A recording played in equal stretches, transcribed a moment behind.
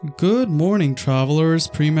Good morning, travelers,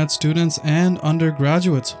 pre-med students, and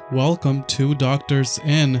undergraduates. Welcome to Doctors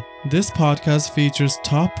In. This podcast features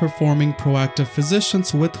top-performing proactive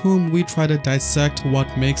physicians with whom we try to dissect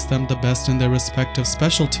what makes them the best in their respective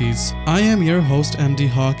specialties. I am your host, MD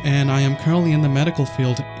Hawk, and I am currently in the medical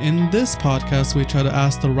field. In this podcast, we try to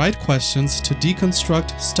ask the right questions to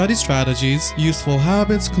deconstruct study strategies, useful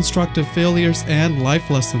habits, constructive failures, and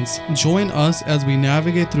life lessons. Join us as we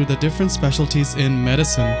navigate through the different specialties in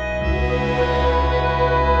medicine.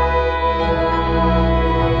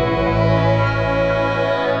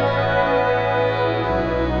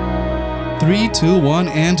 3, 2, 1,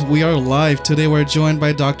 and we are live. Today we're joined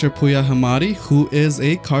by Dr. Pooya Hemati, who is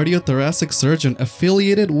a cardiothoracic surgeon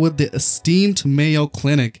affiliated with the esteemed Mayo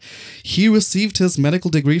Clinic. He received his medical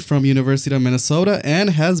degree from University of Minnesota and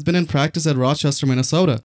has been in practice at Rochester,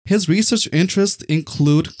 Minnesota. His research interests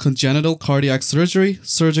include congenital cardiac surgery,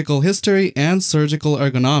 surgical history, and surgical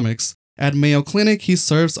ergonomics. At Mayo Clinic, he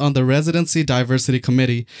serves on the Residency Diversity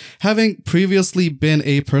Committee. Having previously been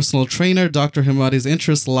a personal trainer, Dr. Hemati's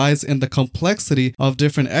interest lies in the complexity of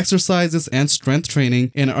different exercises and strength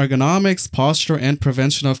training in ergonomics, posture, and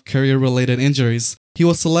prevention of career-related injuries. He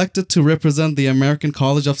was selected to represent the American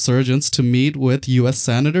College of Surgeons to meet with U.S.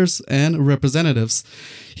 senators and representatives.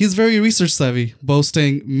 He's very research savvy,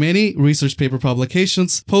 boasting many research paper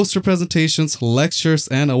publications, poster presentations, lectures,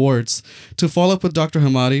 and awards. To follow up with Dr.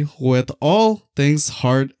 Hemati with all things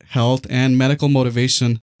heart, health, and medical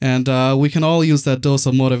motivation, and we can all use that dose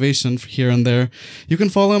of motivation here and there, you can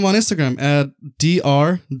follow him on Instagram at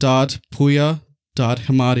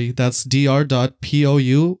dr.pooya.hemati. That's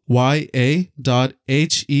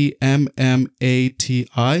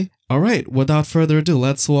dr.pooya.hemmati. All right, without further ado,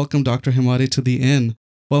 let's welcome Dr. Hemati to the inn.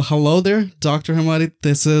 Well, hello there, Dr. Hemati.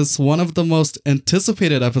 This is one of the most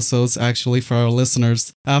anticipated episodes, actually, for our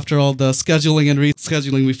listeners. After all the scheduling and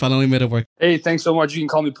rescheduling, we finally made it work. Hey, thanks so much. You can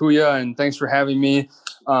call me Pooya, and thanks for having me.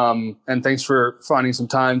 And thanks for finding some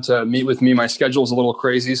time to meet with me. My schedule is a little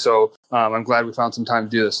crazy, so I'm glad we found some time to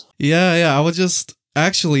do this. Yeah. I was just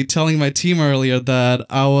actually telling my team earlier that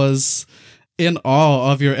I was in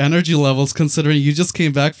awe of your energy levels, considering you just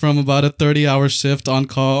came back from about a 30-hour shift on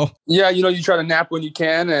call. Yeah, you try to nap when you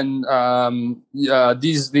can, and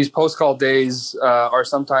these post-call days are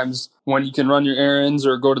sometimes when you can run your errands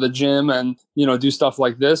or go to the gym and do stuff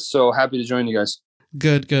like this. So happy to join you guys.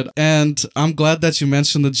 Good. And I'm glad that you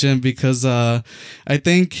mentioned the gym because I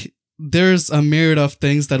think there's a myriad of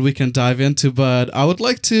things that we can dive into, but I would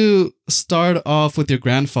like to start off with your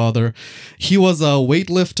grandfather. He was a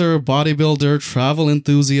weightlifter, bodybuilder, travel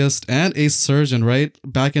enthusiast, and a surgeon, right?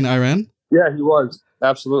 Back in Iran? Yeah, he was.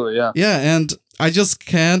 Absolutely, yeah. Yeah, and I just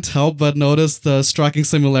can't help but notice the striking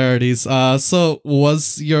similarities. So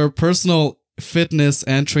was your personal fitness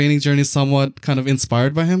and training journey somewhat kind of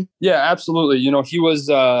inspired by him? Yeah, absolutely. He was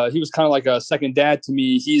kind of like a second dad to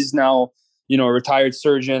me. He's now a retired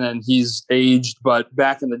surgeon and he's aged, but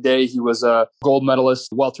back in the day, he was a gold medalist,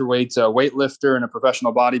 welterweight weightlifter and a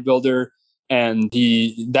professional bodybuilder. And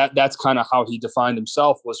that's kind of how he defined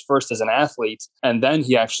himself, was first as an athlete. And then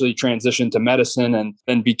he actually transitioned to medicine and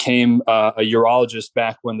then became a urologist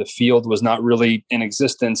back when the field was not really in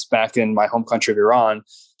existence back in my home country of Iran.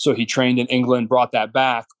 So he trained in England, brought that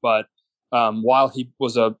back. But while he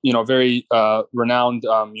was a very renowned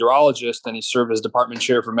urologist and he served as department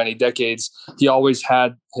chair for many decades, he always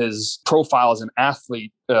had his profile as an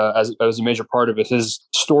athlete as a major part of his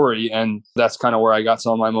story, and that's kind of where I got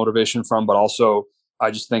some of my motivation from. But also, I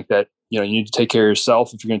just think that you need to take care of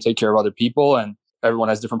yourself if you're going to take care of other people, and everyone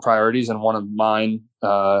has different priorities. And one of mine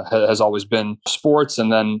has always been sports,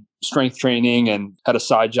 and then strength training, and had a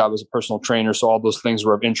side job as a personal trainer. So all those things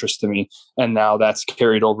were of interest to me, and now that's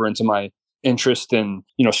carried over into my interest in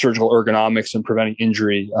surgical ergonomics and preventing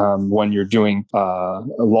injury when you're doing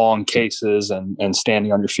long cases and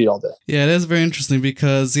standing on your feet all day. Yeah, it is very interesting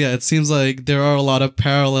because it seems like there are a lot of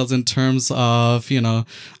parallels in terms of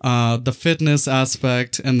the fitness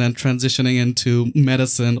aspect and then transitioning into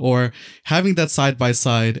medicine, or having that side by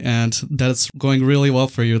side, and that's going really well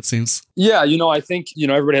for you, it seems. Yeah, I think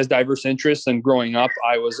everybody has diverse interests, and growing up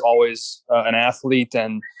I was always an athlete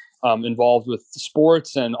and involved with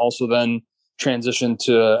sports, and also then transitioned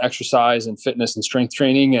to exercise and fitness and strength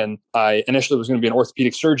training. And I initially was going to be an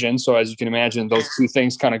orthopedic surgeon. So as you can imagine, those two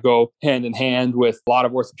things kind of go hand in hand. With a lot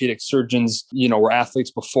of orthopedic surgeons, were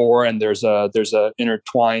athletes before, and there's a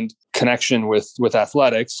intertwined connection with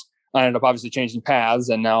athletics. I ended up obviously changing paths,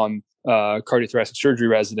 and now I'm a cardiothoracic surgery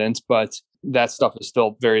resident, but that stuff is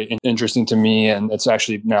still very interesting to me, and it's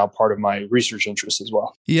actually now part of my research interest as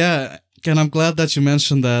well. Yeah. And I'm glad that you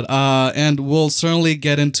mentioned that. And we'll certainly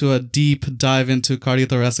get into a deep dive into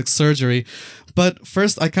cardiothoracic surgery. But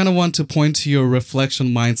first, I kind of want to point to your reflection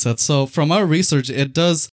mindset. So from our research, it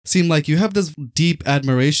does seem like you have this deep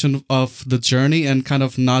admiration of the journey and kind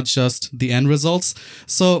of not just the end results.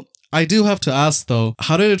 So I do have to ask though,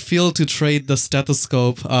 how did it feel to trade the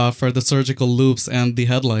stethoscope for the surgical loops and the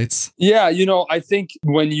headlights? Yeah, I think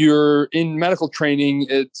when you're in medical training,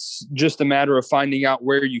 it's just a matter of finding out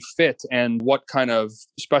where you fit and what kind of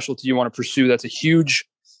specialty you want to pursue. That's a huge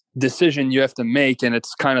decision you have to make. And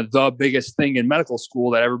it's kind of the biggest thing in medical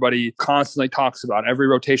school that everybody constantly talks about. Every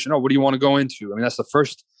rotation, what do you want to go into? I mean, that's the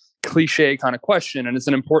first cliche kind of question, and it's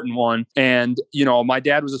an important one. And, my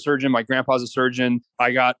dad was a surgeon, my grandpa's a surgeon.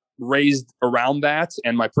 I got raised around that,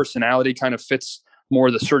 and my personality kind of fits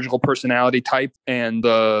more the surgical personality type and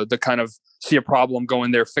the kind of see a problem, go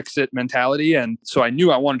in there, fix it mentality. And so I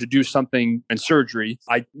knew I wanted to do something in surgery.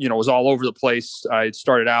 I, was all over the place. I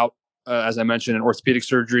started out as I mentioned, in orthopedic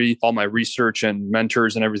surgery. All my research and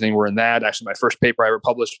mentors and everything were in that. Actually, my first paper I ever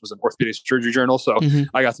published was an orthopedic surgery journal. So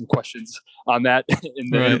I got some questions on that in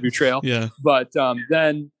the interview trail. Yeah. But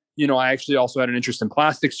then, I actually also had an interest in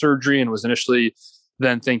plastic surgery and was initially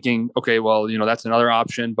then thinking, okay, well, that's another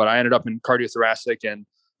option. But I ended up in cardiothoracic and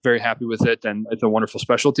very happy with it. And it's a wonderful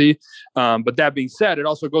specialty. But that being said, it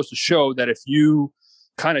also goes to show that if you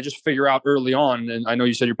kind of just figure out early on, and I know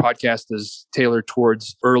you said your podcast is tailored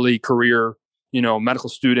towards early career, medical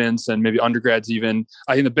students and maybe undergrads even.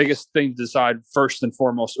 I think the biggest thing to decide first and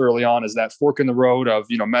foremost early on is that fork in the road of,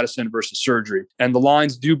 medicine versus surgery. And the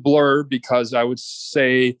lines do blur because I would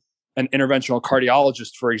say an interventional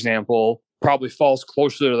cardiologist, for example, probably falls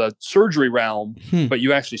closer to the surgery realm, but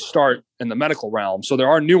you actually start in the medical realm. So there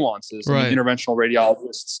are nuances. I mean, interventional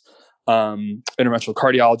radiologists, interventional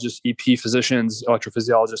cardiologists, EP physicians,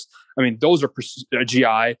 electrophysiologists. I mean, those are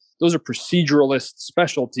GI. Those are proceduralist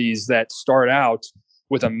specialties that start out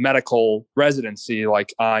with a medical residency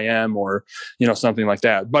like IM or, something like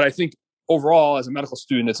that. But I think overall, as a medical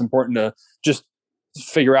student, it's important to just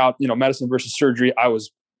figure out, medicine versus surgery. I was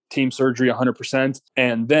team surgery 100%.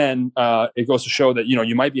 And then it goes to show that,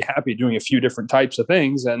 you might be happy doing a few different types of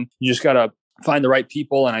things, and you just got to find the right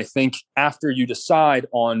people. And I think after you decide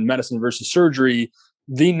on medicine versus surgery,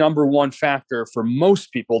 the number one factor for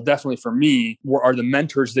most people, definitely for me, are the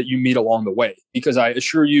mentors that you meet along the way. Because I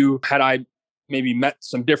assure you, had I maybe met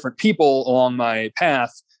some different people along my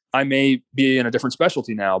path, I may be in a different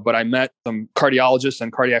specialty now, but I met some cardiologists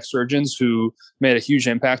and cardiac surgeons who made a huge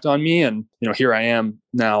impact on me. And, here I am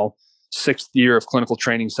now, 6th year of clinical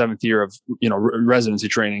training, 7th year of, residency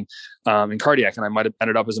training in cardiac. And I might have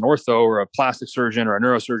ended up as an ortho or a plastic surgeon or a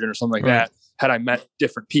neurosurgeon or something like that had I met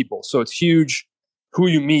different people. So it's huge who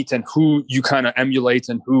you meet and who you kind of emulate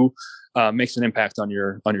and who makes an impact on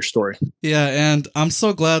your story. Yeah, and I'm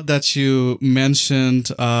so glad that you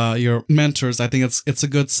mentioned your mentors. I think it's a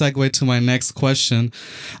good segue to my next question,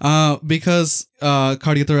 because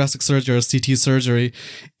cardiothoracic surgery or CT surgery,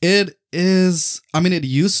 it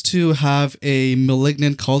used to have a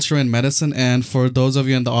malignant culture in medicine. And for those of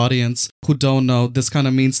you in the audience who don't know, this kind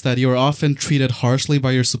of means that you're often treated harshly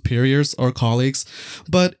by your superiors or colleagues.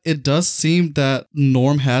 But it does seem that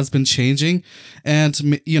norm has been changing.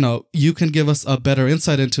 And, you can give us a better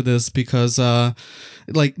insight into this because,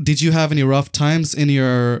 did you have any rough times in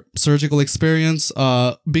your surgical experience?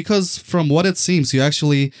 Because from what it seems, you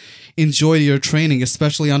actually enjoyed your training,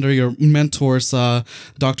 especially under your mentors,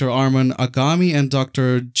 Dr. Arman Agami and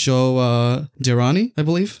Dr. Joe Dirani, I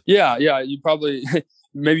believe. Yeah. You probably,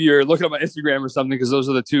 maybe you're looking at my Instagram or something, because those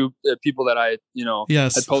are the two people that I,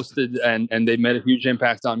 had posted and they made a huge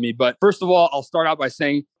impact on me. But first of all, I'll start out by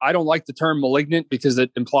saying I don't like the term malignant because it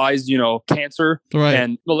implies, cancer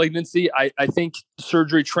and malignancy. I think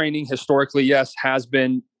surgery training historically, yes, has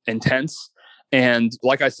been intense. And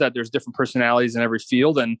like I said, there's different personalities in every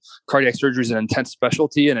field, and cardiac surgery is an intense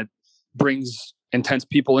specialty and it brings intense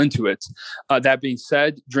people into it. That being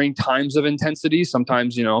said, during times of intensity,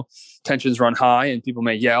 sometimes, tensions run high and people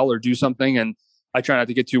may yell or do something. And I try not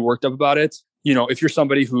to get too worked up about it. If you're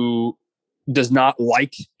somebody who does not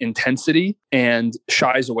like intensity and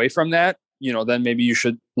shies away from that, then maybe you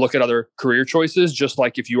should look at other career choices. Just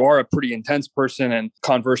like if you are a pretty intense person, and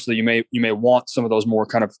conversely, you may want some of those more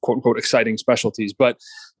kind of quote unquote exciting specialties. But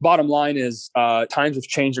bottom line is times have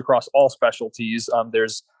changed across all specialties.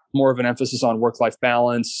 There's more of an emphasis on work-life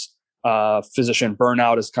balance. Physician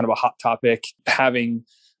burnout is kind of a hot topic. Having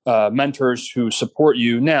mentors who support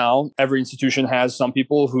you. Now, every institution has some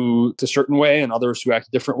people who act a certain way and others who act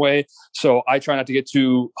a different way. So I try not to get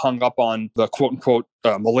too hung up on the quote unquote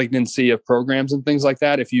malignancy of programs and things like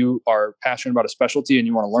that. If you are passionate about a specialty and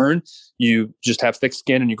you want to learn, you just have thick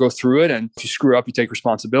skin and you go through it. And if you screw up, you take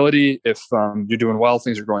responsibility. If you're doing well,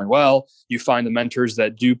 things are going well, you find the mentors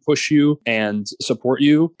that do push you and support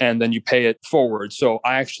you, and then you pay it forward. So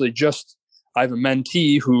I have a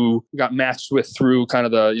mentee who got matched with through kind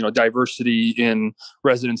of the, diversity in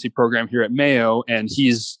residency program here at Mayo. And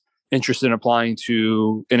he's interested in applying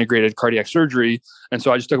to integrated cardiac surgery. And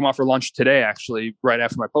so I just took him out for lunch today, actually, right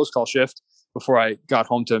after my post-call shift, before I got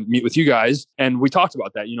home to meet with you guys. And we talked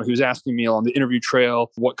about that. He was asking me on the interview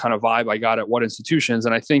trail what kind of vibe I got at what institutions.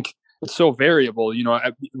 And I think it's so variable.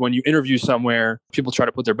 When you interview somewhere, people try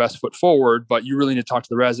to put their best foot forward, but you really need to talk to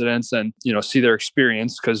the residents and, see their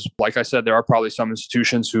experience. Because like I said, there are probably some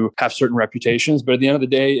institutions who have certain reputations, but at the end of the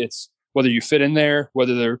day, it's whether you fit in there,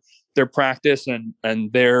 whether their practice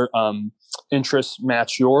and their interests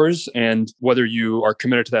match yours, and whether you are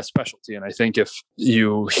committed to that specialty. And I think if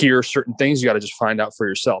you hear certain things, you got to just find out for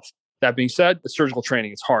yourself. That being said, the surgical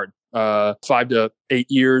training, it's hard. 5 to 8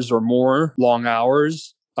 years or more, long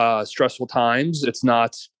hours, stressful times. It's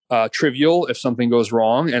not trivial if something goes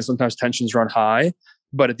wrong, and sometimes tensions run high.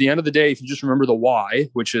 But at the end of the day, if you just remember the why,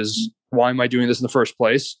 which is, why am I doing this in the first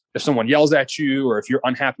place? If someone yells at you, or if you're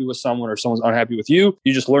unhappy with someone, or someone's unhappy with you,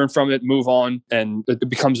 you just learn from it, move on, and it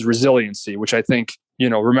becomes resiliency, which I think,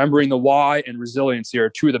 remembering the why and resiliency are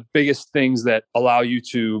two of the biggest things that allow you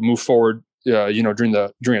to move forward, during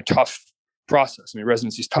a tough process. I mean,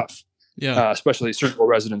 residency is tough, especially surgical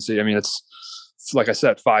residency. I mean, it's, like I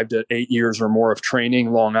said, 5 to 8 years or more of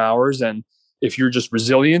training, long hours. And if you're just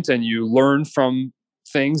resilient and you learn from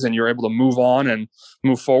things and you're able to move on and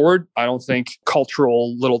move forward, I don't think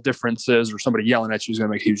cultural little differences or somebody yelling at you is going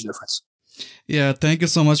to make a huge difference. Yeah, thank you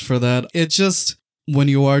so much for that. It just, when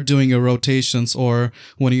you are doing your rotations or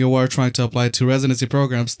when you are trying to apply to residency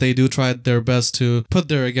programs, they do try their best to put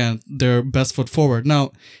their best foot forward.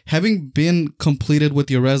 Now, having been completed with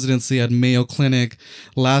your residency at Mayo Clinic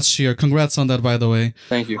last year, congrats on that, by the way.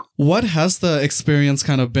 Thank you. What has the experience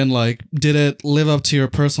kind of been like? Did it live up to your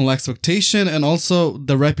personal expectation and also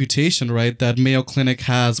the reputation, right, that Mayo Clinic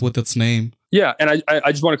has with its name? Yeah. And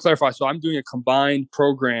I just want to clarify. So I'm doing a combined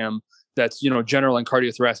program that's, general and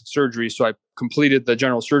cardiothoracic surgery. So I completed the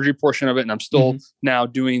general surgery portion of it, and I'm still now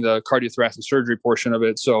doing the cardiothoracic surgery portion of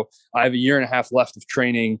it. So I have a year and a half left of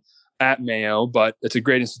training at Mayo, but it's a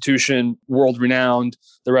great institution, world renowned.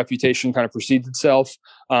 The reputation kind of precedes itself.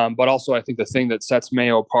 But also I think the thing that sets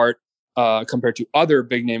Mayo apart compared to other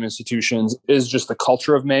big name institutions is just the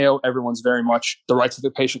culture of Mayo. Everyone's very much the rights of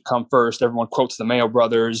the patient come first. Everyone quotes the Mayo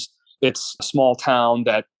brothers. It's a small town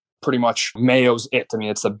that pretty much Mayo's it. I mean,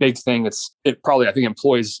 it's a big thing. It probably, I think,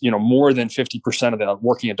 employs, more than 50% of the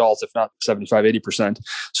working adults, if not 75, 80%.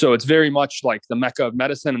 So it's very much like the mecca of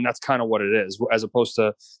medicine. And that's kind of what it is, as opposed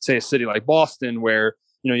to, say, a city like Boston, where,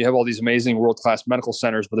 you have all these amazing world-class medical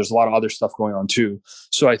centers, but there's a lot of other stuff going on too.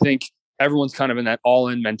 So I think everyone's kind of in that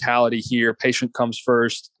all-in mentality here. Patient comes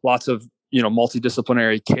first, lots of,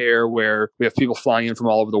 multidisciplinary care where we have people flying in from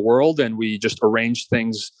all over the world, and we just arrange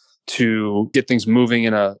things to get things moving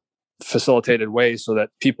in a facilitated way so that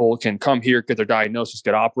people can come here, get their diagnosis,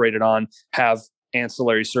 get operated on, have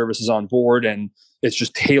ancillary services on board, and it's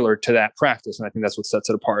just tailored to that practice. And I think that's what sets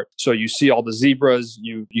it apart. So you see all the zebras,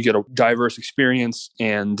 you get a diverse experience,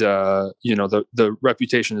 and the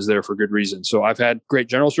reputation is there for good reason. So I've had great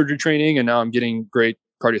general surgery training, and now I'm getting great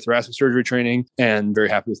cardiothoracic surgery training, and very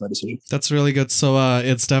happy with my decision. That's really good. So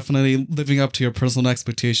it's definitely living up to your personal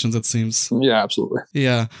expectations, it seems. Yeah, absolutely.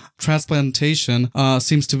 Yeah. Transplantation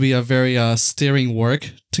seems to be a very stirring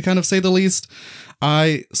work, to kind of say the least.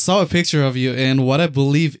 I saw a picture of you in what I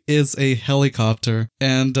believe is a helicopter,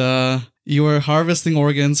 and you were harvesting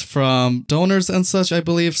organs from donors and such, I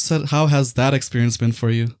believe. So how has that experience been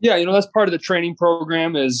for you? Yeah, that's part of the training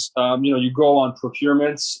program is, you go on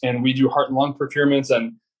procurements, and we do heart and lung procurements,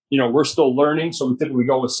 and, we're still learning. So we typically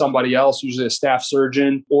go with somebody else, usually a staff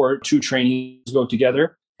surgeon, or 2 trainees go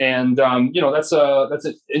together. And, that's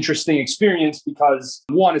an interesting experience because,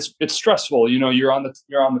 one, it's stressful. You're on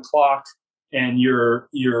the clock, and you're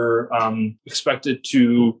expected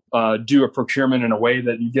to do a procurement in a way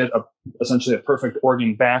that you get essentially a perfect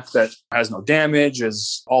organ back that has no damage,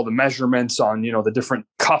 is all the measurements on, the different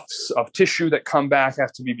cuffs of tissue that come back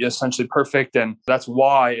have to be essentially perfect. And that's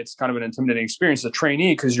why it's kind of an intimidating experience as a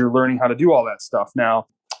trainee, because you're learning how to do all that stuff. Now,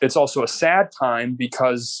 it's also a sad time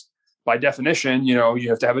because by definition, you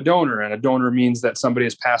have to have a donor, and a donor means that somebody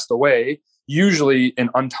has passed away. usually in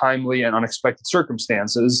untimely and unexpected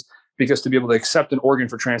circumstances, because to be able to accept an organ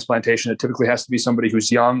for transplantation, it typically has to be somebody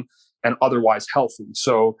who's young and otherwise healthy.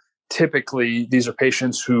 So typically these are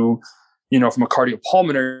patients who, from a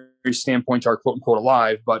cardiopulmonary standpoint are quote unquote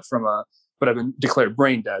alive, but have been declared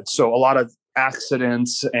brain dead. So a lot of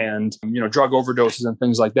accidents and, drug overdoses and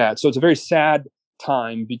things like that. So it's a very sad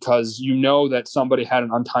time because that somebody had an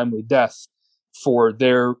untimely death for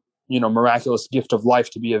their, miraculous gift of life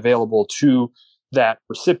to be available to that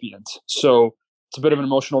recipient. So it's a bit of an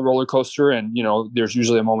emotional roller coaster, and, there's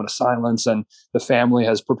usually a moment of silence, and the family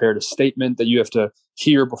has prepared a statement that you have to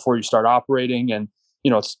hear before you start operating. And,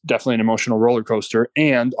 it's definitely an emotional roller coaster.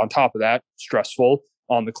 And on top of that, stressful,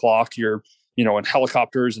 on the clock, you're, in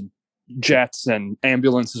helicopters and jets and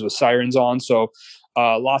ambulances with sirens on. So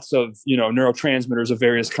lots of, neurotransmitters of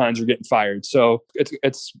various kinds are getting fired. So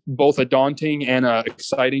it's both a daunting and a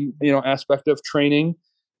exciting, aspect of training.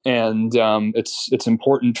 And it's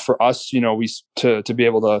important for us, to be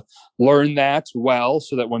able to learn that well,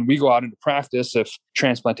 so that when we go out into practice, if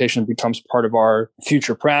transplantation becomes part of our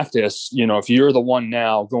future practice, if you're the one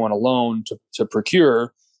now going alone to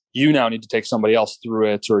procure, you now need to take somebody else through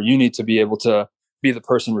it, or you need to be able to be the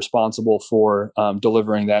person responsible for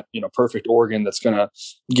delivering that, perfect organ that's going to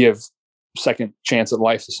give second chance at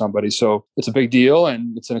life to somebody. So it's a big deal,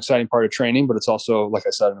 and it's an exciting part of training, but it's also, like I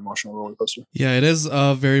said, an emotional roller coaster. Yeah, it is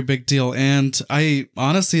a very big deal. And I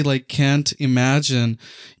honestly can't imagine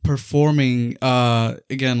performing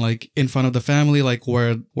again, in front of the family,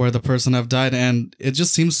 where the person have died. And it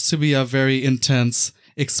just seems to be a very intense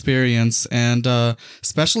experience, and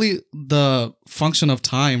especially the function of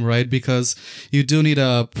time, right? Because you do need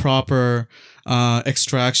a proper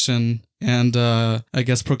extraction and I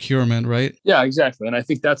guess procurement, right? Yeah, exactly. And I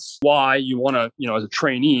think that's why you want to, as a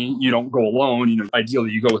trainee, you don't go alone.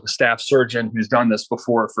 Ideally you go with a staff surgeon who's done this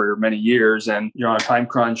before for many years, and you're on a time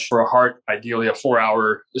crunch for a heart, ideally a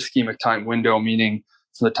 4-hour ischemic time window, meaning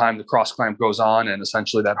from the time the cross clamp goes on and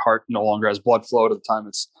essentially that heart no longer has blood flow to the time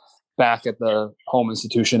it's back at the home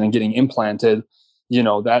institution and getting implanted.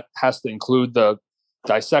 That has to include the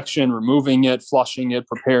dissection, removing it, flushing it,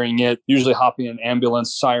 preparing it, usually hopping in an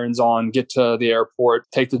ambulance, sirens on, get to the airport,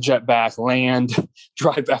 take the jet back, land,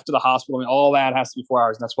 drive back to the hospital. I mean, all that has to be 4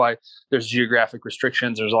 hours. And that's why there's geographic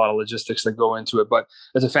restrictions. There's a lot of logistics that go into it. But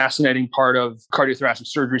it's a fascinating part of cardiothoracic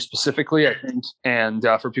surgery specifically, I think. And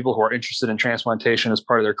for people who are interested in transplantation as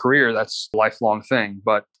part of their career, that's a lifelong thing.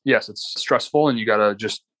 But yes, it's stressful, and you got to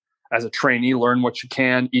just, as a trainee, learn what you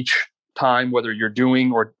can each time, whether you're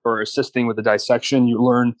doing or assisting with the dissection. You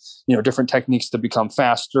learn, different techniques to become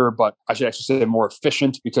faster, but I should actually say more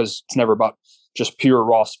efficient, because it's never about just pure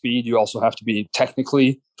raw speed. You also have to be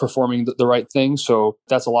technically performing the right thing. So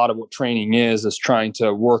that's a lot of what training is trying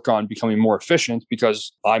to work on becoming more efficient,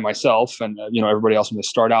 because I myself and, everybody else when they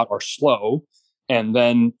start out are slow. And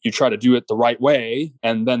then you try to do it the right way.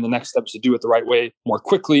 And then the next step is to do it the right way more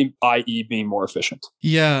quickly, i.e. being more efficient.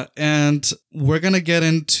 Yeah. And we're going to get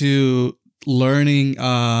into learning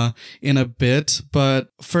in a bit. But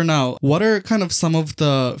for now, what are kind of some of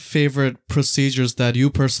the favorite procedures that you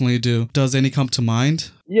personally do? Does any come to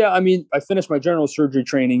mind? Yeah, I finished my general surgery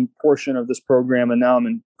training portion of this program, and now I'm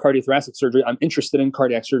in cardiothoracic surgery. I'm interested in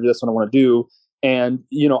cardiac surgery. That's what I want to do. And,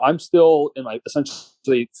 I'm still in my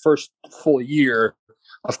essentially first full year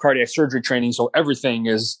of cardiac surgery training. So everything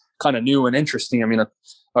is kind of new and interesting.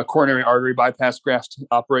 A coronary artery bypass graft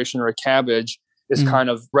operation or a CABG is kind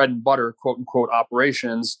of bread and butter, quote unquote,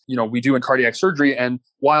 operations, we do in cardiac surgery. And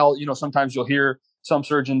while, sometimes you'll hear some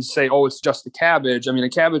surgeons say, oh, it's just a CABG. A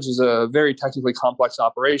CABG is a very technically complex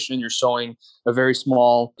operation. You're sewing a very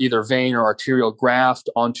small, either vein or arterial graft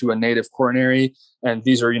onto a native coronary. And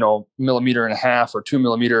these are, 1.5 millimeter or 2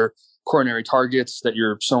 millimeter coronary targets that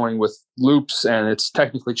you're sewing with loops. And it's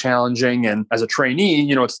technically challenging. And as a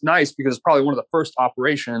trainee, it's nice because it's probably one of the first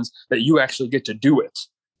operations that you actually get to do it.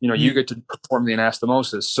 You get to perform the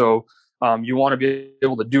anastomosis. So you want to be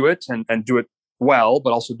able to do it and do it well,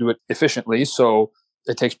 but also do it efficiently. So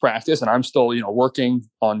it takes practice, and I'm still, working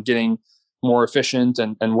on getting more efficient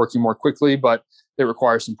and working more quickly, but it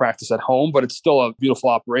requires some practice at home. But it's still a beautiful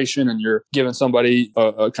operation, and you're giving somebody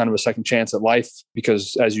a kind of a second chance at life,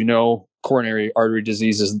 because as you know, coronary artery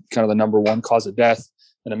disease is kind of the number one cause of death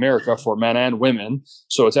in America for men and women.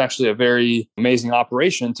 So it's actually a very amazing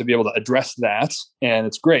operation to be able to address that. And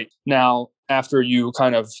it's great. Now, after you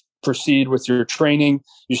kind of proceed with your training,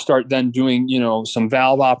 you start then doing, some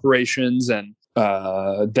valve operations and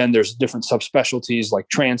Then there's different subspecialties like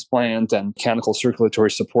transplant and mechanical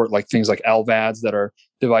circulatory support, like things like LVADs that are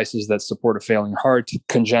devices that support a failing heart,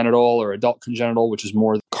 congenital or adult congenital, which is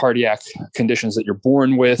more cardiac conditions that you're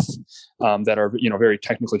born with, that are, very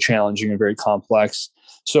technically challenging and very complex.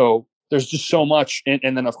 So there's just so much.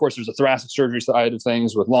 And then, of course, there's a thoracic surgery side of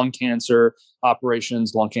things with lung cancer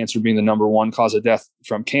operations, lung cancer being the number one cause of death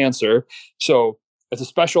from cancer. So it's a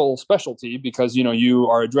specialty because, you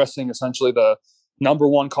are addressing essentially the number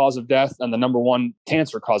one cause of death and the number one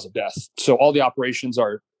cancer cause of death. So all the operations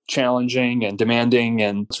are challenging and demanding,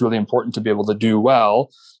 and it's really important to be able to do well.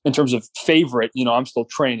 In terms of favorite, I'm still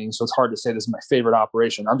training, so it's hard to say this is my favorite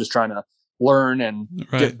operation. I'm just trying to learn and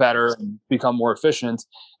get better and become more efficient.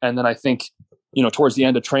 And then I think, towards the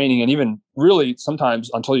end of training, and even really sometimes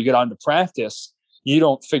until you get out into practice, you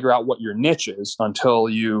don't figure out what your niche is until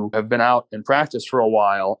you have been out in practice for a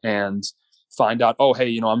while and find out, oh,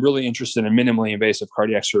 hey, I'm really interested in minimally invasive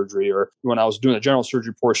cardiac surgery. Or when I was doing the general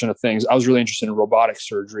surgery portion of things, I was really interested in robotic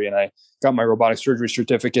surgery, and I got my robotic surgery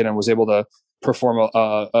certificate and was able to perform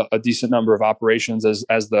a decent number of operations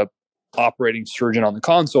as the operating surgeon on the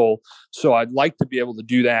console. So I'd like to be able to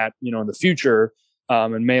do that, in the future.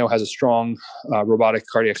 And Mayo has a strong robotic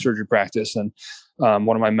cardiac surgery practice. And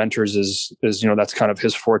one of my mentors is that's kind of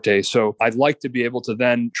his forte. So I'd like to be able to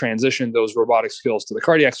then transition those robotic skills to the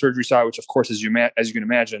cardiac surgery side, which of course, as you can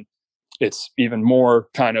imagine, it's even more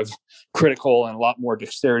kind of critical and a lot more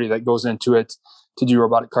dexterity that goes into it to do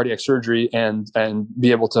robotic cardiac surgery and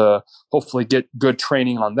be able to hopefully get good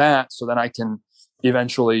training on that. So then I can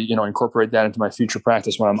eventually, incorporate that into my future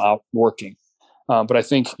practice when I'm out working. But I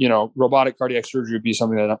think, robotic cardiac surgery would be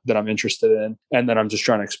something that I'm interested in. And then I'm just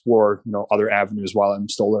trying to explore, other avenues while I'm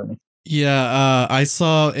still learning. Yeah, I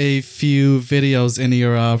saw a few videos in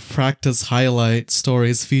your practice highlight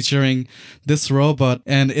stories featuring this robot,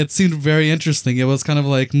 and it seemed very interesting. It was kind of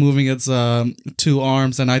like moving its two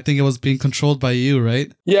arms, and I think it was being controlled by you,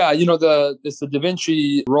 right? Yeah, it's the Da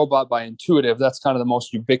Vinci robot by Intuitive. That's kind of the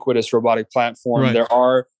most ubiquitous robotic platform. Right. There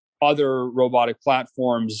are other robotic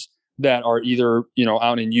platforms that are either,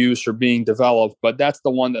 out in use or being developed, but that's the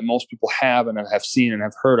one that most people have and have seen and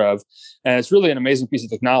have heard of. And it's really an amazing piece of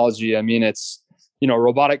technology. I mean, it's, a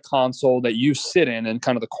robotic console that you sit in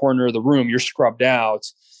kind of the corner of the room, you're scrubbed out,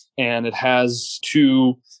 and it has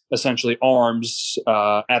two essentially arms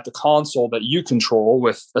at the console that you control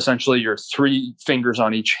with essentially your three fingers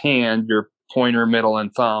on each hand, your pointer, middle,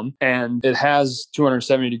 and thumb. And it has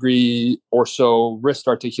 270-degree or so wrist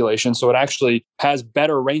articulation. So it actually has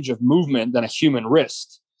better range of movement than a human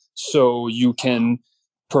wrist. So you can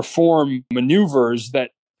perform maneuvers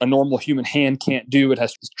that a normal human hand can't do. It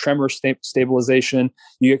has tremor stabilization.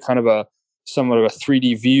 You get kind of somewhat of a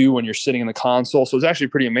 3D view when you're sitting in the console. So it's actually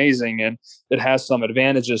pretty amazing. And it has some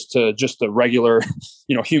advantages to just a regular,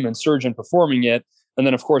 human surgeon performing it. And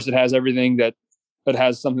then, of course, it has everything that it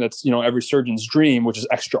has something that's, every surgeon's dream, which is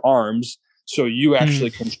extra arms. So you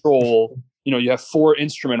actually control, you have 4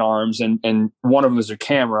 instrument arms and one of them is your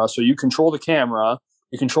camera. So you control the camera,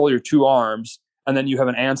 you control your 2 arms, and then you have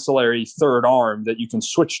an ancillary third arm that you can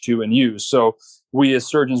switch to and use. So we as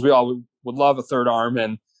surgeons, we all would love a third arm,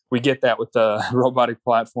 and we get that with the robotic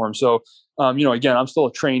platform. So, again, I'm still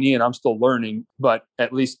a trainee and I'm still learning, but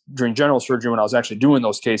at least during general surgery, when I was actually doing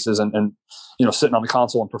those cases and sitting on the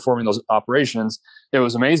console and performing those operations, it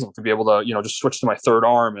was amazing to be able to, just switch to my third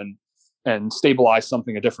arm and stabilize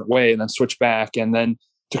something a different way and then switch back and then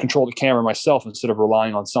to control the camera myself instead of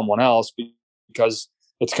relying on someone else, because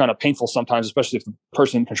it's kind of painful sometimes, especially if the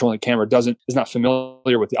person controlling the camera is not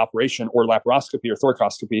familiar with the operation or laparoscopy or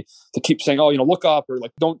thoracoscopy, to keep saying, oh, look up, or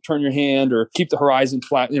like, don't turn your hand, or keep the horizon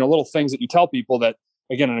flat, little things that you tell people that,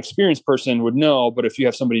 again, an experienced person would know. But if you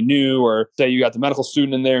have somebody new, or say you got the medical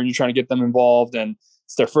student in there and you're trying to get them involved and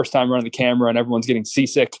it's their first time running the camera and everyone's getting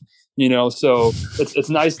seasick, so it's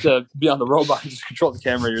nice to be on the robot and just control the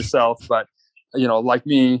camera yourself. But like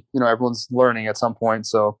me, everyone's learning at some point.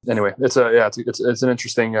 So anyway, it's an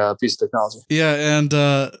interesting piece of technology. Yeah, and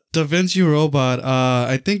Da Vinci robot,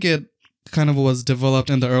 I think it kind of was developed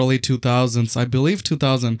in the early 2000s, I believe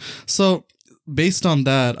 2000. So based on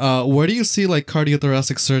that, where do you see like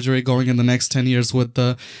cardiothoracic surgery going in the next 10 years with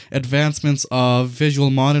the advancements of visual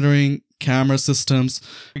monitoring, camera systems,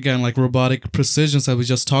 again, like robotic precisions that we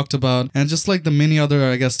just talked about, and just like the many other,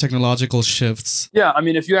 I guess, technological shifts? Yeah, I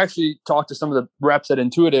mean, if you actually talk to some of the reps at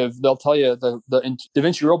Intuitive, they'll tell you the Da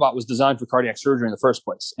Vinci robot was designed for cardiac surgery in the first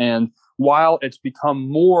place. And while it's become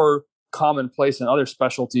more commonplace in other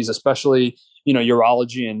specialties, especially,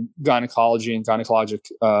 urology and gynecology and gynecologic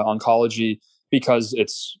oncology, because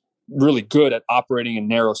it's really good at operating in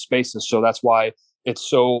narrow spaces. So that's why it's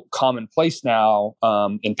so commonplace now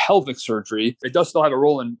in pelvic surgery. It does still have a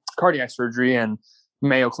role in cardiac surgery, and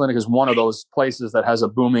Mayo Clinic is one of those places that has a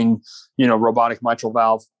booming, robotic mitral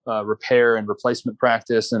valve repair and replacement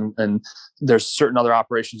practice, and there's certain other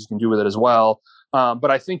operations you can do with it as well. But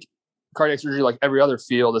I think cardiac surgery, like every other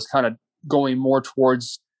field, is kind of going more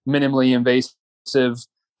towards minimally invasive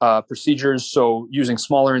procedures. So using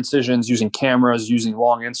smaller incisions, using cameras, using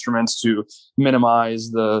long instruments to minimize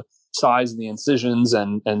the size of the incisions,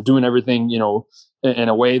 and doing everything, in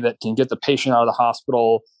a way that can get the patient out of the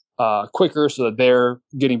hospital quicker, so that they're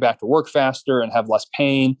getting back to work faster and have less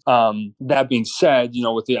pain. That being said,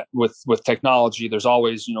 with technology, there's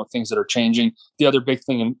always, things that are changing. The other big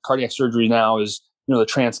thing in cardiac surgery now is, the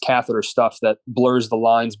transcatheter stuff that blurs the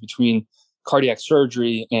lines between cardiac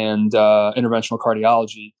surgery and interventional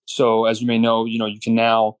cardiology. So as you may know, you can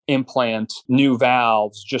now implant new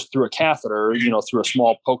valves just through a catheter, through a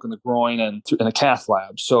small poke in the groin and in a cath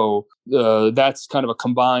lab. So that's kind of a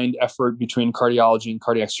combined effort between cardiology and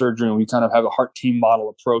cardiac surgery. And we kind of have a heart team model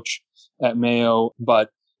approach at Mayo,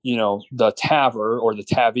 but the TAVR, or the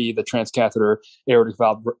TAVI, the transcatheter aortic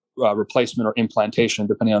valve replacement or implantation,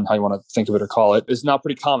 depending on how you want to think of it or call it, is now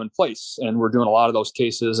pretty commonplace. And we're doing a lot of those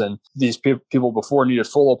cases. And these people before needed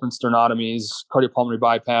full open sternotomies, cardiopulmonary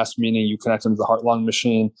bypass, meaning you connect them to the heart-lung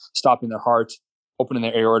machine, stopping their heart, opening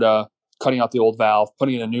their aorta, cutting out the old valve,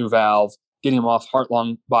 putting in a new valve, getting them off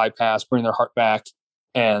heart-lung bypass, bringing their heart back.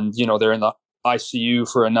 And, they're in the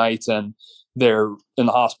ICU for a night, and they're in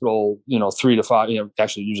the hospital, 3 to 5,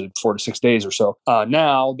 actually usually 4 to 6 days or so.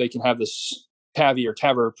 Now they can have this TAVI or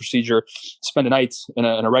TAVR procedure, spend a night in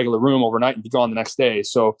a regular room overnight and be gone the next day.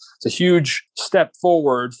 So it's a huge step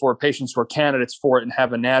forward for patients who are candidates for it and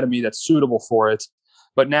have anatomy that's suitable for it.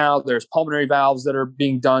 But now there's pulmonary valves that are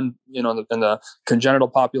being done, in the congenital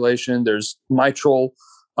population. There's mitral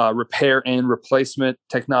repair and replacement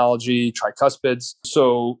technology, tricuspids.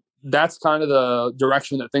 So that's kind of the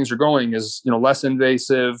direction that things are going, is, less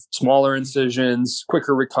invasive, smaller incisions,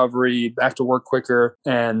 quicker recovery, back to work quicker.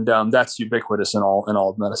 And that's ubiquitous in all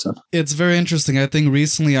of medicine. It's very interesting. I think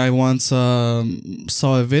recently I once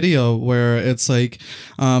saw a video where it's like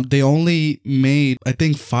they only made, I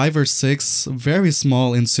think, 5 or 6 very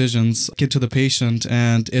small incisions into the patient.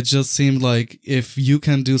 And it just seemed like if you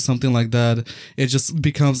can do something like that, it just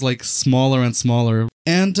becomes like smaller and smaller.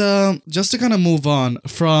 And just to kind of move on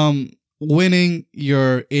from winning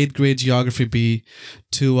your 8th grade geography B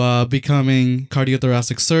to becoming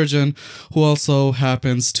cardiothoracic surgeon, who also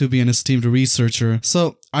happens to be an esteemed researcher.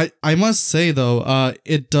 So I must say, though,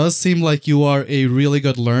 it does seem like you are a really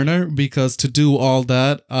good learner, because to do all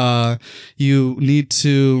that, you need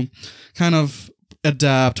to kind of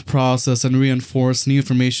adapt, process, and reinforce new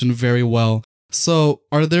information very well. So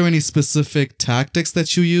are there any specific tactics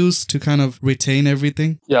that you use to kind of retain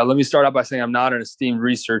everything? Yeah, let me start out by saying I'm not an esteemed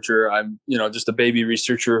researcher. I'm, just a baby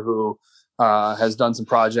researcher who has done some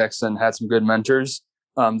projects and had some good mentors.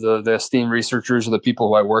 The esteemed researchers are the people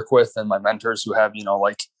who I work with, and my mentors who have,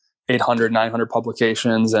 like 800, 900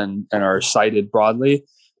 publications and are cited broadly.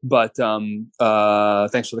 But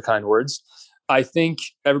thanks for the kind words. I think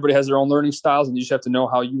everybody has their own learning styles, and you just have to know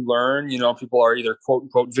how you learn. People are either quote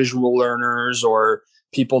unquote visual learners, or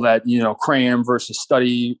people that, cram versus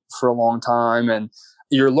study for a long time. And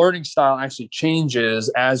your learning style actually changes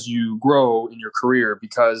as you grow in your career,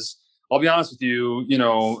 because I'll be honest with you,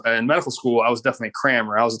 in medical school, I was definitely a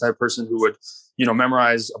crammer. I was the type of person who would,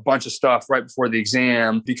 memorize a bunch of stuff right before the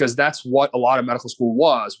exam, because that's what a lot of medical school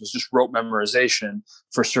was just rote memorization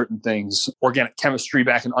for certain things. Organic chemistry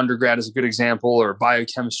back in undergrad is a good example, or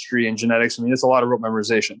biochemistry and genetics. I mean, it's a lot of rote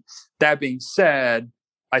memorization. That being said,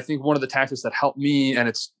 I think one of the tactics that helped me, and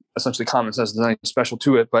it's essentially common sense, there's nothing special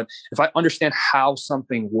to it, but if I understand how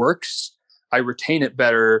something works, I retain it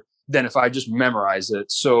better than if I just memorize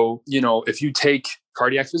it. So, if you take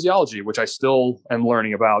cardiac physiology, which I still am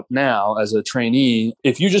learning about now as a trainee,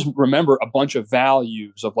 if you just remember a bunch of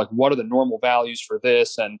values of like, what are the normal values for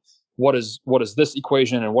this, and what is this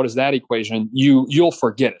equation and what is that equation, you'll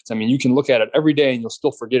forget it. I mean, you can look at it every day and you'll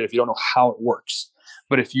still forget it if you don't know how it works.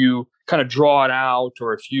 But if you kind of draw it out,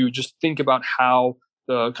 or if you just think about how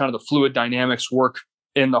the kind of the fluid dynamics work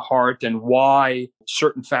in the heart and why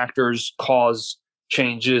certain factors cause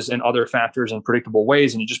changes in other factors in predictable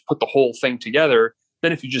ways, and you just put the whole thing together,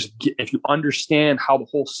 then if you understand how the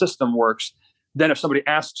whole system works, then if somebody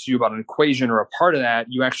asks you about an equation or a part of that,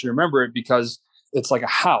 you actually remember it, because it's like a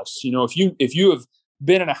house. If you have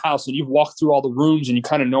been in a house and you've walked through all the rooms and you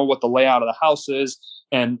kind of know what the layout of the house is,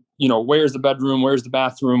 and where's the bedroom, where's the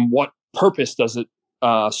bathroom, what purpose does it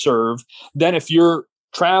serve, then if you're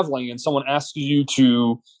traveling and someone asks you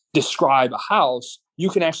to describe a house, you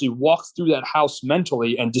can actually walk through that house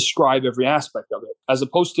mentally and describe every aspect of it. As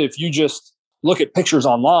opposed to if you just look at pictures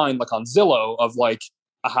online, like on Zillow, of like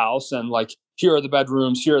a house and like, here are the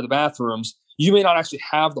bedrooms, here are the bathrooms, you may not actually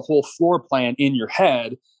have the whole floor plan in your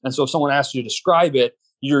head. And so if someone asks you to describe it,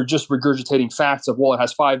 you're just regurgitating facts of, well, it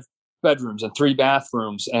has 5 bedrooms and 3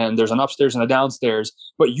 bathrooms and there's an upstairs and a downstairs,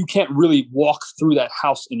 but you can't really walk through that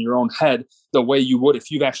house in your own head the way you would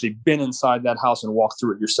if you've actually been inside that house and walked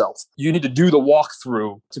through it yourself. You need to do the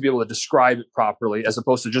walkthrough to be able to describe it properly, as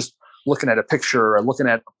opposed to just looking at a picture or looking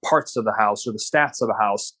at parts of the house or the stats of the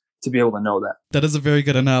house to be able to know that. That is a very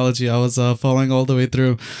good analogy. I was following all the way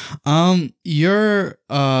through.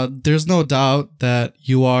 There's no doubt that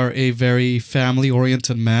you are a very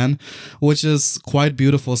family-oriented man, which is quite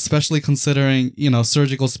beautiful, especially considering,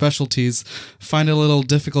 surgical specialties find it a little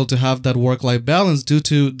difficult to have that work-life balance due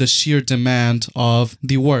to the sheer demand of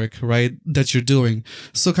the work, right, that you're doing.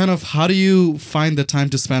 So kind of how do you find the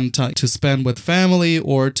time to spend with family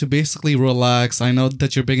or to basically relax? I know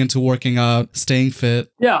that you're big into working out, staying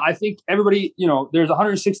fit. Yeah, I think everybody, there's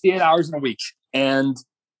 168 hours in a week. And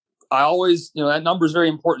I always, that number is very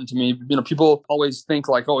important to me. People always think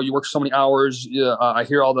like, oh, you work so many hours. I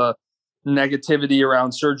hear all the negativity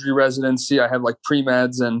around surgery residency. I have like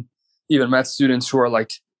pre-meds and even med students who are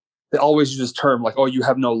like, they always use this term like, oh, you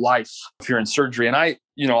have no life if you're in surgery. And I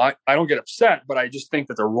don't get upset, but I just think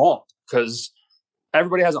that they're wrong, because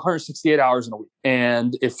everybody has 168 hours in a week.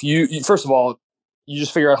 And if you first of all, you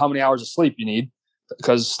just figure out how many hours of sleep you need,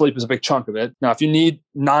 because sleep is a big chunk of it. Now, if you need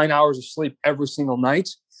 9 hours of sleep every single night,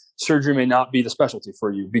 surgery may not be the specialty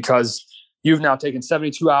for you, because you've now taken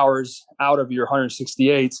 72 hours out of your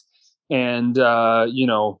 168 and, now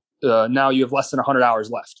you have less than 100 hours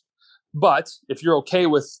left. But if you're okay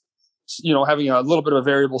with, having a little bit of a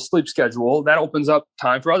variable sleep schedule, that opens up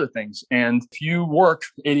time for other things. And if you work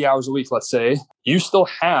 80 hours a week, let's say, you still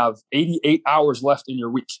have 88 hours left in your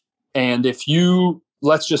week. And if you,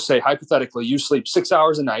 let's just say hypothetically, you sleep 6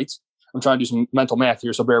 hours a night. I'm trying to do some mental math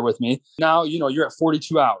here, so bear with me. Now, you're at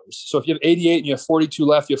 42 hours. So if you have 88 and you have 42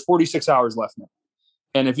 left, you have 46 hours left now.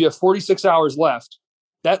 And if you have 46 hours left,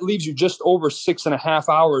 that leaves you just over 6.5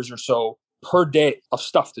 hours or so per day of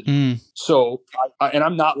stuff to do. So, and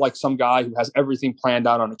I'm not like some guy who has everything planned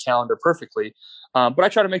out on a calendar perfectly, but I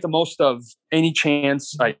try to make the most of any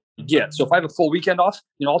chance I get. So if I have a full weekend off,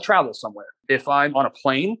 I'll travel somewhere. If I'm on a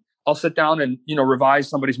plane, I'll sit down and, revise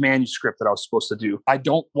somebody's manuscript that I was supposed to do. I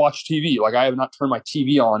don't watch TV. Like, I have not turned my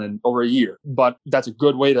TV on in over a year, but that's a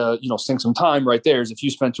good way to, sink some time right there, is if you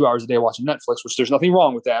spend 2 hours a day watching Netflix, which there's nothing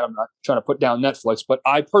wrong with that. I'm not trying to put down Netflix, but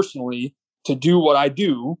I personally, to do what I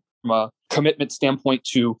do from a commitment standpoint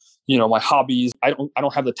to, my hobbies, I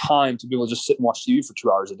don't have the time to be able to just sit and watch TV for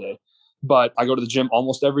 2 hours a day, but I go to the gym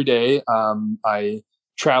almost every day. I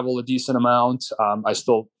travel a decent amount. I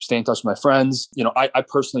still stay in touch with my friends. I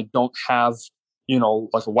personally don't have,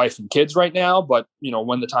 like a wife and kids right now, but,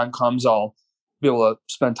 when the time comes, I'll be able to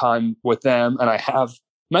spend time with them. And I have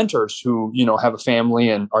mentors who, have a family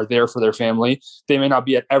and are there for their family. They may not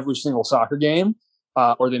be at every single soccer game,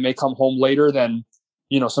 or they may come home later than,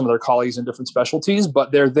 some of their colleagues in different specialties,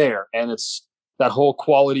 but they're there. And it's that whole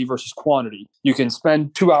quality versus quantity. You can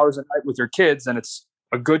spend 2 hours a night with your kids and it's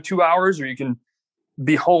a good 2 hours, or you can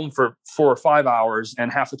be home for 4 or 5 hours,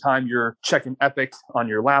 and half the time you're checking Epic on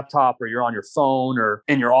your laptop, or you're on your phone, or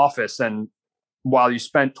in your office. And while you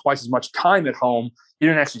spent twice as much time at home, you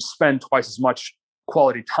didn't actually spend twice as much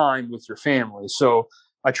quality time with your family. So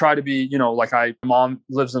I try to be, like my mom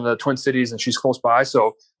lives in the Twin Cities and she's close by.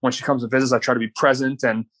 So when she comes and visits, I try to be present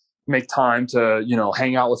and make time to,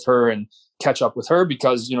 hang out with her and catch up with her,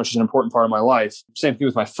 because, she's an important part of my life. Same thing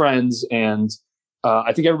with my friends. And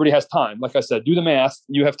I think everybody has time. Like I said, do the math.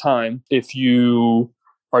 You have time. If you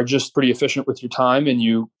are just pretty efficient with your time and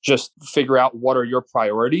you just figure out what are your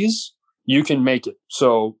priorities, you can make it.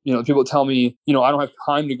 So, people tell me, I don't have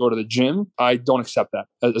time to go to the gym. I don't accept that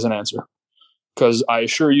as an answer, because I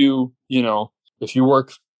assure you, if you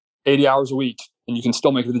work 80 hours a week and you can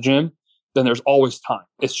still make it to the gym, then there's always time.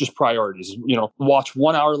 It's just priorities. Watch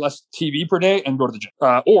 1 hour less TV per day and go to the gym.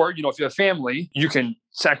 Or, if you have family, you can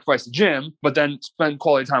sacrifice the gym, but then spend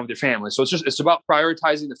quality time with your family. So it's about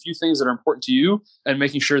prioritizing the few things that are important to you and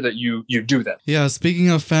making sure that you do that. Yeah. Speaking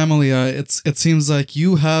of family, it seems like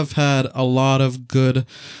you have had a lot of good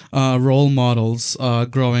role models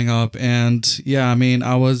growing up. And yeah,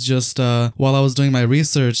 I was just, while I was doing my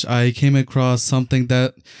research, I came across something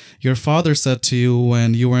that your father said to you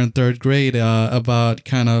when you were in third grade about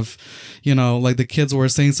kind of, like the kids were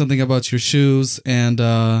saying something about your shoes, and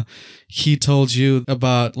he told you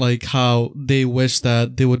about like how they wish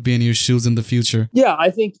that they would be in your shoes in the future. Yeah, I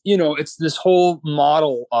think, it's this whole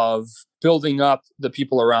model of building up the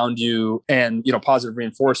people around you and, positive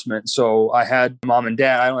reinforcement. So I had mom and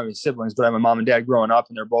dad. I don't have any siblings, but I have a mom and dad growing up,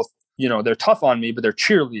 and they're both, they're tough on me, but they're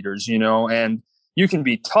cheerleaders, and you can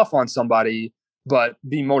be tough on somebody, but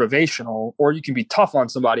be motivational, or you can be tough on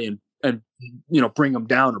somebody and bring them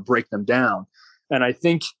down or break them down. And I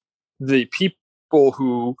think the people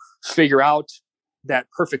who figure out that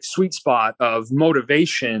perfect sweet spot of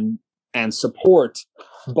motivation and support,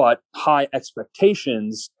 but high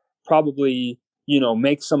expectations, probably,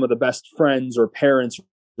 make some of the best friends or parents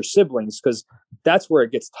or siblings, because that's where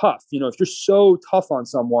it gets tough. If you're so tough on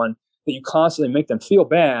someone that you constantly make them feel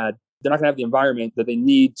bad, they're not going to have the environment that they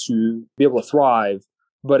need to be able to thrive.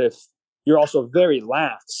 But if you're also very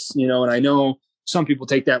lax, and I know some people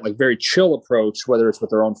take that like very chill approach, whether it's with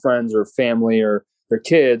their own friends or family or their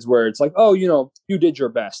kids, where it's like, oh, you did your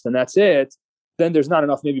best and that's it. Then there's not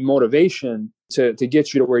enough maybe motivation to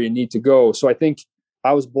get you to where you need to go. So I think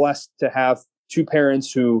I was blessed to have two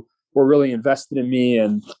parents who were really invested in me,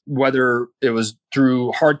 and whether it was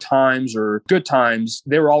through hard times or good times,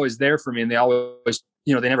 they were always there for me. And they always,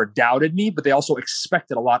 they never doubted me, but they also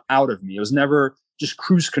expected a lot out of me. It was never just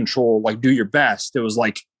cruise control, like do your best. It was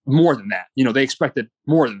like more than that. They expected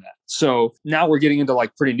more than that. So now we're getting into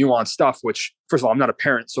like pretty nuanced stuff, which first of all, I'm not a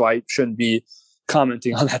parent, so I shouldn't be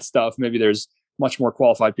commenting on that stuff. Maybe there's much more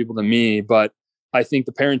qualified people than me, but I think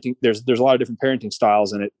the parenting, there's a lot of different parenting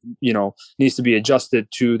styles, and it, needs to be adjusted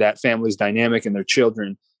to that family's dynamic and their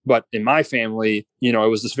children. But in my family, it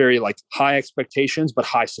was this very like high expectations, but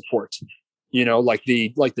high support, like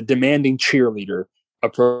the demanding cheerleader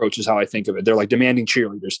approach is how I think of it. They're like demanding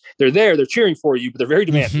cheerleaders. They're cheering for you, but they're very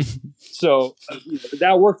demanding. So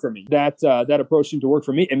that worked for me. That approach seemed to work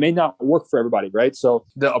for me. It may not work for everybody, right? So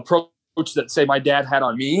the approach that say my dad had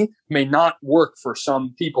on me may not work for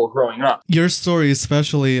some people growing up. Your story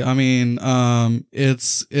especially, I mean,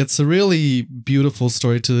 it's a really beautiful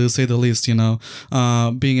story to say the least,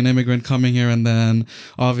 being an immigrant coming here and then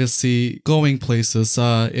obviously going places.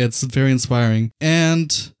 It's very inspiring.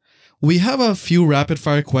 And we have a few rapid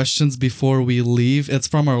fire questions before we leave. It's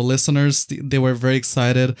from our listeners. They were very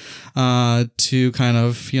excited to kind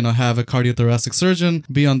of, have a cardiothoracic surgeon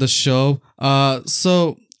be on the show.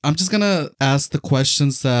 So I'm just going to ask the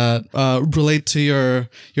questions that relate to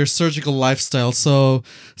your surgical lifestyle. So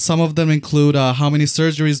some of them include how many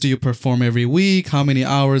surgeries do you perform every week? How many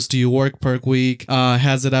hours do you work per week?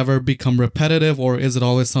 Has it ever become repetitive, or is it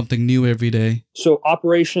always something new every day? So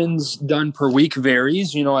operations done per week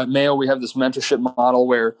varies. At Mayo, we have this mentorship model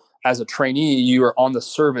where as a trainee, you are on the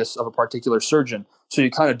service of a particular surgeon. So you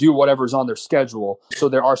kind of do whatever's on their schedule. So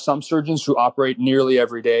there are some surgeons who operate nearly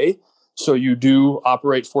every day. So you do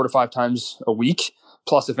operate 4 to 5 times a week,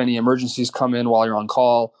 plus if any emergencies come in while you're on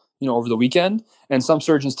call, over the weekend. And some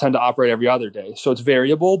surgeons tend to operate every other day. So it's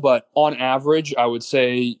variable, but on average, I would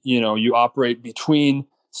say, you operate between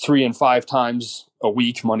 3 and 5 times a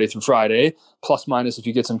week, Monday through Friday, plus minus if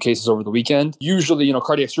you get some cases over the weekend. Usually,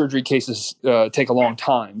 cardiac surgery cases take a long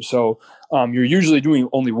time. So you're usually doing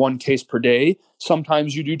only 1 case per day.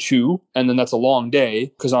 Sometimes you do 2, and then that's a long day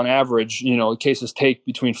because on average, cases take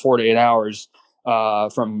between 4 to 8 hours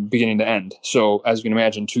from beginning to end. So as you can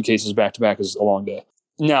imagine, 2 cases back to back is a long day.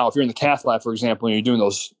 Now, if you're in the cath lab, for example, and you're doing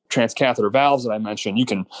those transcatheter valves that I mentioned, you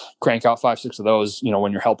can crank out 5, 6 of those,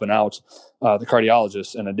 when you're helping out the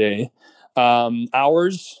cardiologist in a day.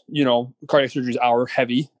 Hours, cardiac surgery is hour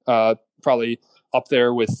heavy, probably up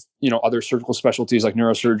there with, other surgical specialties like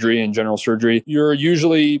neurosurgery and general surgery. You're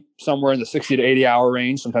usually somewhere in the 60 to 80 hour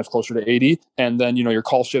range, sometimes closer to 80. And then, your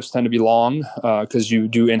call shifts tend to be long because you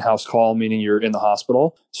do in-house call, meaning you're in the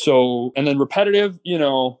hospital. So, and then repetitive,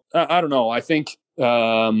 I don't know. I think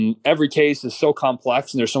every case is so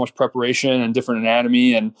complex and there's so much preparation and different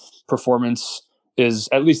anatomy and performance is,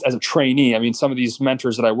 at least as a trainee. I mean, some of these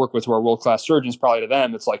mentors that I work with who are world-class surgeons, probably to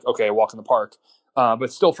them, it's like, okay, walk in the park.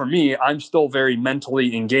 But still for me, I'm still very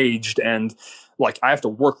mentally engaged and like I have to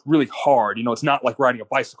work really hard. It's not like riding a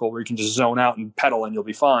bicycle where you can just zone out and pedal and you'll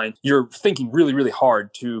be fine. You're thinking really, really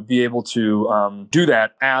hard to be able to do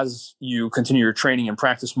that as you continue your training and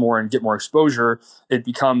practice more and get more exposure. It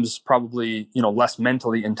becomes probably, less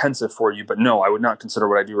mentally intensive for you. But no, I would not consider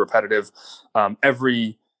what I do repetitive.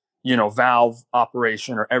 Every valve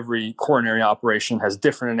operation or every coronary operation has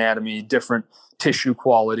different anatomy, different tissue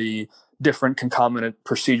quality, different concomitant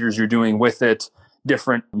procedures you're doing with it,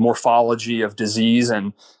 different morphology of disease.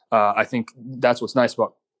 And I think that's what's nice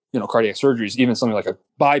about cardiac surgeries, even something like a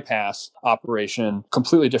bypass operation,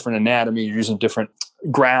 completely different anatomy. You're using different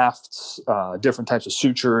grafts, different types of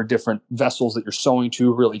suture, different vessels that you're sewing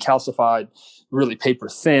to, really calcified, really paper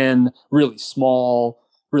thin, really small,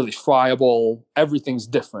 really friable. Everything's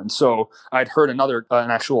different. So I'd heard an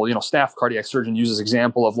actual, staff cardiac surgeon use this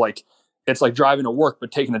example of like, it's like driving to work,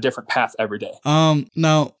 but taking a different path every day.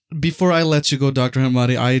 Now, before I let you go, Dr.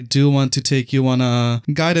 Hamady, I do want to take you on a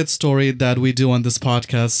guided story that we do on this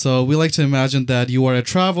podcast. So we like to imagine that you are a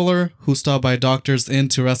traveler who stopped by Doctor's Inn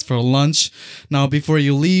to rest for lunch. Now, before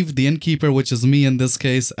you leave, the innkeeper, which is me in this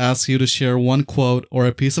case, asks you to share one quote or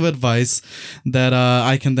a piece of advice that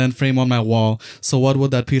I can then frame on my wall. So what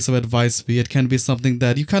would that piece of advice be? It can be something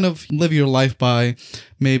that you kind of live your life by,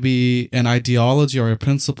 maybe an ideology or a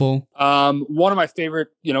principle. One of my favorite,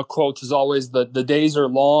 quotes is always the days are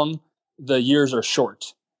long, the years are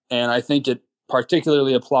short. And I think it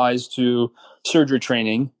particularly applies to surgery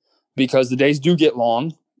training because the days do get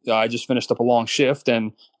long. I just finished up a long shift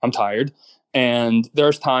and I'm tired. And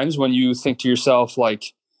there's times when you think to yourself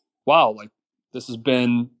like, wow, like this has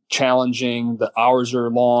been challenging. The hours are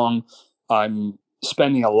long. I'm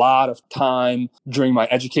spending a lot of time during my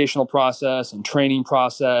educational process and training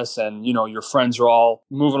process. And, your friends are all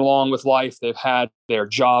moving along with life. They've had their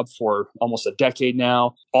job for almost a decade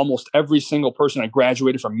now. Almost every single person I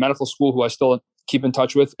graduated from medical school who I still keep in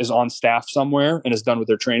touch with is on staff somewhere and is done with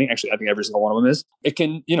their training. Actually, I think every single one of them is. It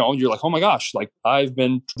can, you're like, oh my gosh, like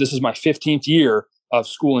this is my 15th year of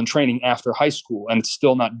school and training after high school and it's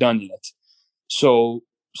still not done yet. So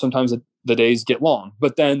sometimes the days get long,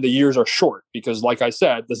 but then the years are short because like I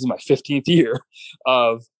said, this is my 15th year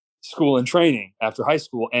of school and training after high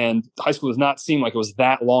school. And high school does not seem like it was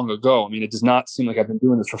that long ago. I mean, it does not seem like I've been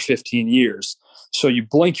doing this for 15 years. So you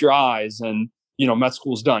blink your eyes and, med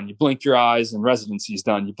school's done. You blink your eyes and residency's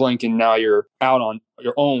done. You blink and now you're out on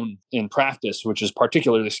your own in practice, which is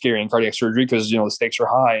particularly scary in cardiac surgery because, the stakes are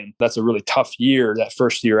high and that's a really tough year, that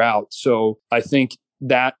first year out. So I think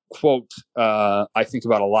that quote, I think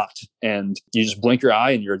about a lot, and you just blink your eye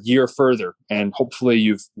and you're a year further, and hopefully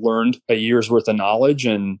you've learned a year's worth of knowledge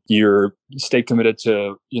and you're stay committed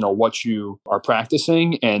to, what you are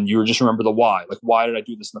practicing, and you just remember the why. Like, why did I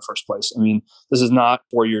do this in the first place? I mean, this is not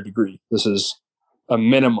a 4-year degree. This is a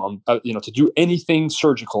minimum, to do anything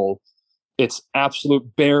surgical. It's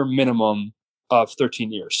absolute bare minimum of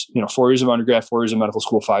 13 years, 4 years of undergrad, 4 years of medical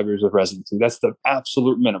school, 5 years of residency. That's the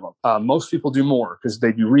absolute minimum. Most people do more because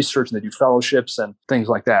they do research and they do fellowships and things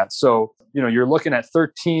like that. So, you're looking at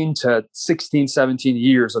 13 to 16, 17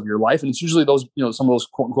 years of your life. And it's usually those, some of those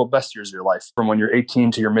quote unquote best years of your life from when you're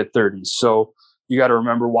 18 to your mid 30s. So you got to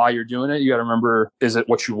remember why you're doing it. You got to remember, is it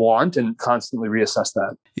what you want, and constantly reassess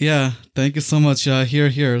that. Yeah, thank you so much.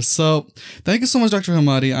 Here. So thank you so much, Dr.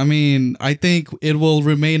 Hamady. I mean, I think it will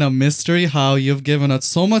remain a mystery how you've given us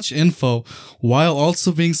so much info while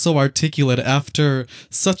also being so articulate after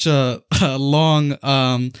such a long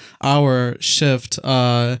hour shift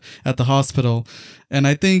at the hospital. And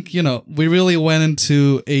I think, we really went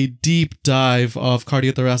into a deep dive of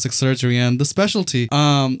cardiothoracic surgery, and the specialty,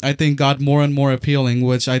 I think, got more and more appealing,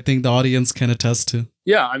 which I think the audience can attest to.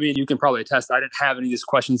 Yeah, I mean, you can probably attest. I didn't have any of these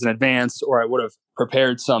questions in advance, or I would have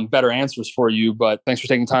prepared some better answers for you. But thanks for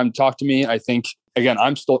taking time to talk to me. I think, again,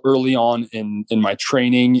 I'm still early on in my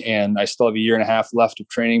training, and I still have a year and a half left of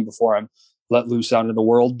training before I'm let loose out into the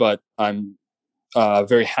world. But I'm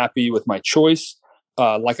very happy with my choice.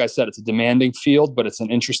 Like I said, it's a demanding field, but it's an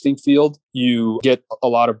interesting field. You get a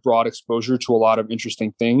lot of broad exposure to a lot of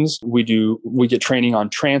interesting things. We get training on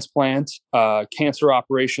transplant, cancer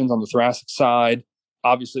operations on the thoracic side,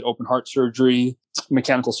 obviously open heart surgery,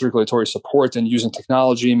 mechanical circulatory support and using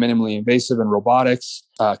technology, minimally invasive and robotics,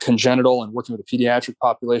 congenital and working with the pediatric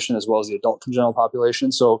population as well as the adult congenital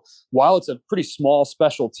population. So while it's a pretty small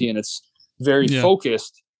specialty and it's very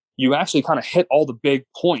focused, you actually kind of hit all the big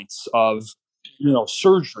points of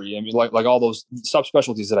surgery. I mean, like all those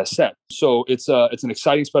subspecialties that I said. So it's an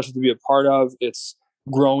exciting specialty to be a part of. It's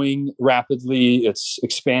growing rapidly. It's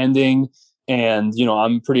expanding. And,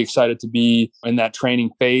 I'm pretty excited to be in that training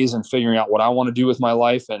phase and figuring out what I want to do with my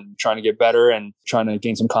life and trying to get better and trying to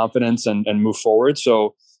gain some confidence and move forward.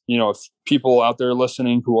 So, if people out there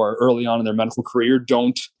listening who are early on in their medical career,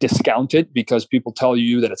 don't discount it because people tell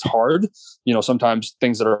you that it's hard. Sometimes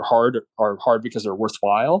things that are hard because they're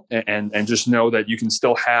worthwhile, and just know that you can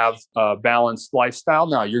still have a balanced lifestyle.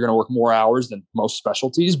 Now, you're going to work more hours than most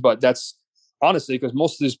specialties, but that's honestly because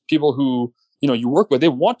most of these people who, you work with, they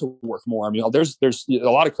want to work more. I mean, there's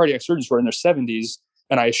a lot of cardiac surgeons who are in their 70s,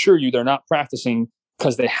 and I assure you they're not practicing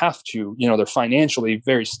because they have to. They're financially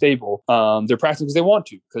very stable. They're practicing because they want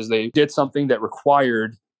to, because they did something that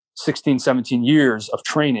required 16, 17 years of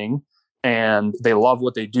training, and they love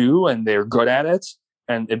what they do and they're good at it,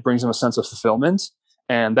 and it brings them a sense of fulfillment.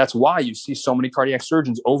 And that's why you see so many cardiac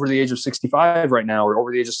surgeons over the age of 65 right now, or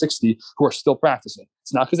over the age of 60, who are still practicing.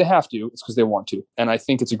 It's not because they have to, it's because they want to. And I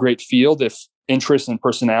think it's a great field if interests and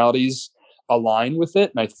personalities align with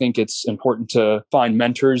it. And I think it's important to find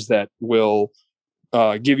mentors that will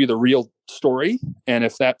give you the real story. And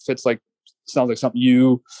if that sounds like something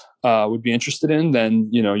you would be interested in, then,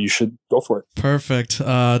 you should go for it. Perfect.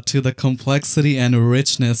 To the complexity and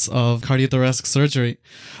richness of cardiothoracic surgery.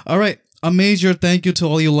 All right. A major thank you to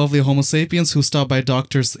all you lovely Homo sapiens who stopped by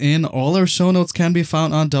Doctors In. All our show notes can be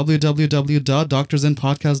found on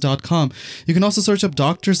www.doctorsinpodcast.com. You can also search up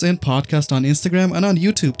Doctors In Podcast on Instagram and on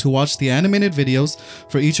YouTube to watch the animated videos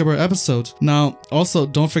for each of our episodes. Now, also,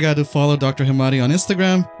 don't forget to follow Dr. Hamady on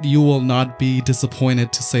Instagram. You will not be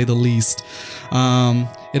disappointed, to say the least.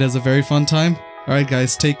 It is a very fun time. All right,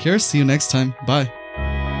 guys, take care. See you next time. Bye.